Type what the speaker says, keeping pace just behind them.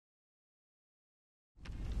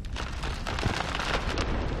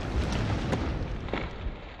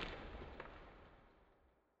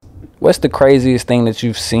What's the craziest thing that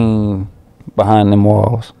you've seen behind them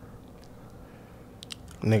walls?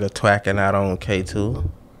 Nigga twacking out on K2.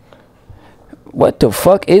 What the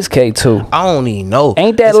fuck is K2? I don't even know.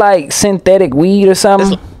 Ain't that like synthetic weed or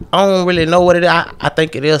something? I don't really know what it is. I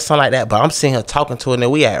think it is something like that. But I'm sitting here talking to him.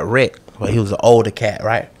 And we at Rec. Well, he was an older cat,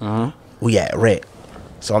 right? We at Rec.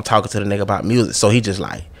 So I'm talking to the nigga about music. So he just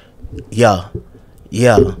like, yeah.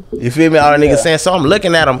 You feel me? All the niggas saying. So I'm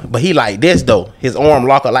looking at him. But he like this, though. His arm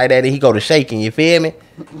lock up like that. And he go to shaking. You feel me?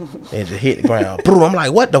 And just hit the ground. Bro, I'm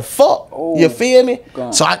like, what the fuck? Oh, you feel me?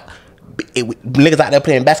 God. So niggas out there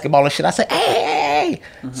playing basketball and shit. I say, hey.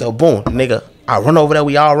 So boom, nigga. I run over there.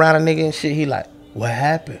 We all around a nigga and shit. He like, what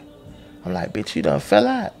happened? I'm like, bitch, you done fell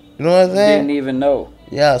out. You know what I'm saying? Didn't even know.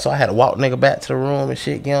 Yeah, so I had to walk nigga back to the room and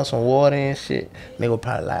shit, get him some water and shit. Nigga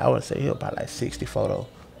probably like, I would say he was probably like 64 though.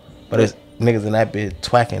 But it's niggas in that bitch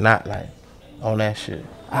twacking out like on that shit.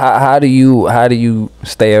 How do you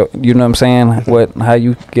stay, you know what I'm saying? How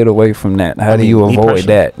you get away from that? How do you avoid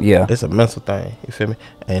that? Yeah. It's a mental thing, you feel me?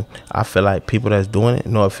 And I feel like people that's doing it,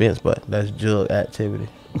 no offense, but that's drug activity.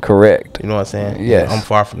 Correct. You know what I'm saying? Yes. I'm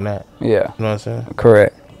far from that. Yeah. You know what I'm saying?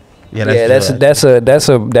 Correct. Yeah,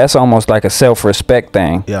 that's almost like a self-respect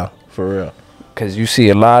thing. Yeah, for real. Cause you see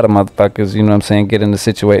a lot of motherfuckers, you know what I'm saying, get in the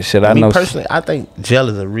situation. I know personally, I think jail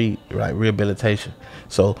is a rehabilitation.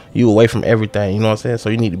 So you away from everything, you know what I'm saying? So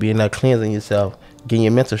you need to be in there cleansing yourself, getting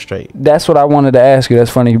your mental straight. That's what I wanted to ask you. That's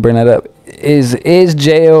funny you bring that up. Is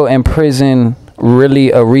jail and prison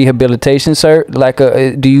really a rehabilitation, sir? Like,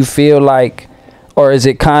 do you feel like, or is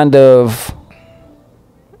it kind of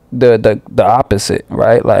the opposite,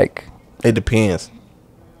 right? Like, it depends.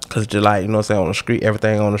 Cause just like, you know what I'm saying, on the street,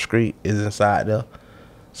 everything on the street is inside there.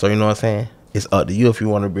 So you know what I'm saying? It's up to you if you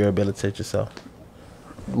want to rehabilitate yourself.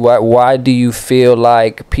 Why do you feel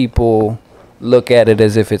like people look at it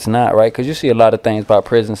as if it's not, right? Because you see a lot of things about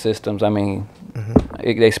prison systems. I mean,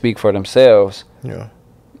 they speak for themselves. Yeah.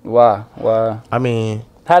 Why? I mean,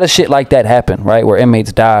 how does shit like that happen, right? Where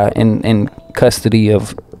inmates die in custody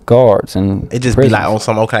of guards and it just prisons. Be like on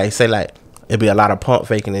some, okay, say like, it'd be a lot of pump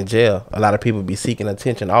faking in jail. A lot of people be seeking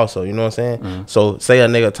attention also, you know what I'm saying? So say a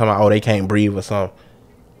nigga talking about, oh, they can't breathe or something.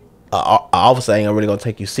 An officer ain't really gonna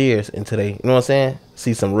take you serious until they, you know what I'm saying,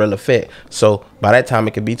 see some real effect. So by that time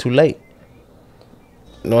it could be too late.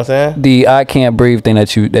 You know what I'm saying? The I can't breathe thing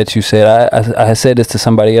that you said, I said this to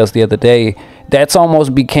somebody else the other day. That's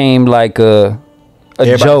almost became like a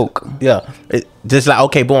joke. Yeah. Just like,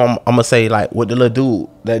 okay, boom, I'm gonna say like with the little dude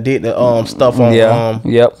that did the stuff on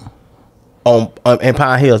in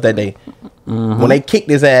Pine Hills that day. When they kicked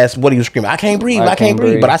his ass, what he was screaming, I can't breathe, I can't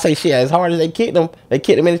breathe. But I say shit, as hard as they kicked him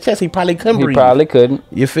in the chest, he probably couldn't breathe. He probably couldn't.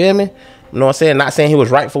 You feel me? You know what I'm saying? Not saying he was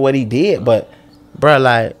right for what he did, but bro,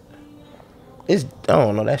 like, it's, I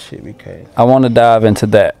don't know, that shit be crazy. I want to dive into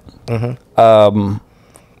that.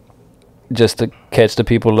 Just to catch the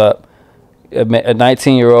people up. A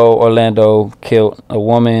 19-year-old Orlando killed a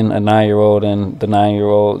woman, a 9-year-old, and the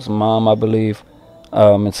 9-year-old's mom, I believe,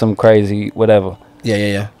 and some crazy whatever.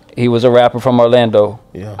 Yeah. He was a rapper from Orlando.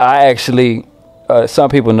 Yeah. I actually, some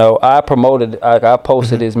people know, I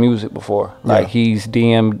posted his music before. Like, he's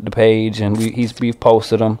DM'd the page, and we've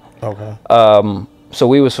posted him. Okay. So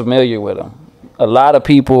we was familiar with him. A lot of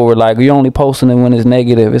people were like, "You only posting it when it's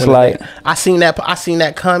negative." It's like, I seen that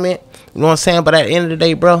comment. You know what I'm saying? But at the end of the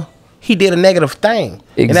day, bro, he did a negative thing.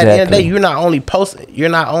 Exactly. And at the end of the day, you're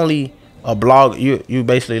not only a blog, you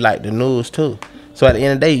basically like the news too. So at the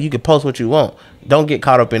end of the day, you can post what you want. Don't get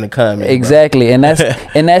caught up in the comments. Exactly. Bro.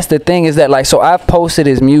 And that's the thing, is that, like, so I posted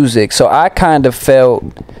his music. So I kind of felt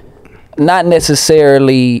not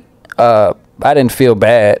necessarily I didn't feel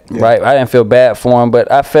bad, right? I didn't feel bad for him,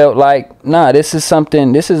 but I felt like, nah, this is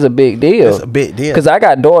a big deal. It's a big deal. Because I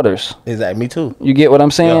got daughters. Exactly, me too. You get what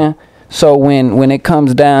I'm saying? Yeah. So when it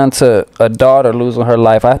comes down to a daughter losing her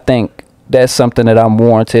life, I think that's something that I'm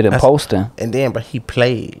warranted in posting. And then, but he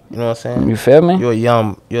played. You know what I'm saying? You feel me? You're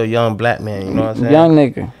a young black man. You know what I'm saying? Young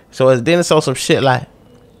nigga. So then it's on some shit like,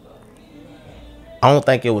 I don't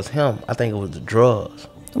think it was him. I think it was the drugs.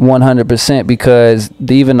 100%, because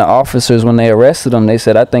even the officers, when they arrested him, they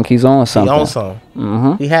said, I think he's on something. He on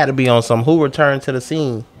something. He had to be on something. Who returned to the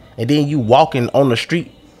scene? And then you walking on the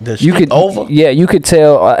street. Yeah, you could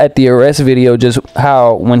tell at the arrest video just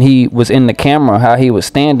how, when he was in the camera, how he was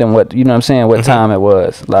standing, what, you know what I'm saying, what time it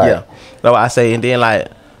was. Like, yeah. So I say, and then like,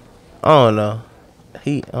 I don't know.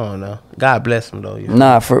 I don't know. God bless him though. You know?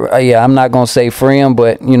 Nah, I'm not gonna say free him,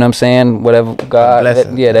 but you know what I'm saying. Whatever God, bless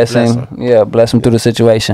him. Yeah, that's him. Yeah, bless him through the situation.